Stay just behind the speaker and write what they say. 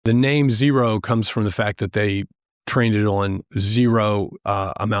The name zero comes from the fact that they trained it on zero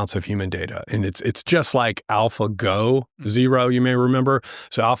amounts of human data. And it's just like AlphaGo zero, you may remember.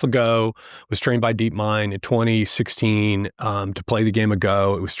 So AlphaGo was trained by DeepMind in 2016 to play the game of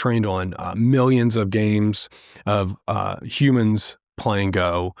Go. It was trained on millions of games of humans playing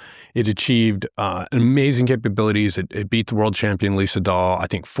Go. It achieved amazing capabilities. It beat the world champion Lisa Daw, I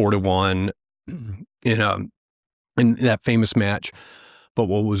think 4-1 in that famous match. But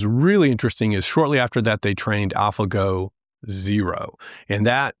what was really interesting is shortly after that, they trained AlphaGo Zero. And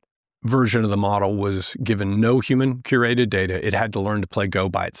that version of the model was given no human curated data. It had to learn to play Go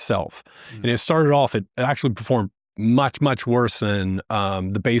by itself. And it started off, it actually performed much, much worse than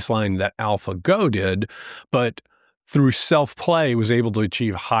the baseline that AlphaGo did. But through self-play, was able to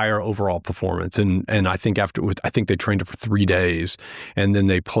achieve higher overall performance. And I think I think they trained it for 3 days. And then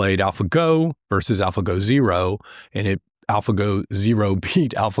they played AlphaGo versus AlphaGo Zero. And AlphaGo Zero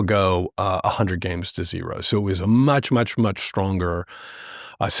beat AlphaGo 100 games to 0. So it was a much, much, much stronger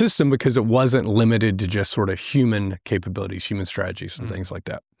system because it wasn't limited to just sort of human capabilities, human strategies and things like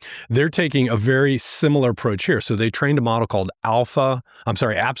that. They're taking a very similar approach here. So they trained a model called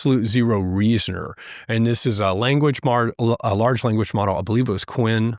Absolute Zero Reasoner. And this is a large language model. I believe it was Quinn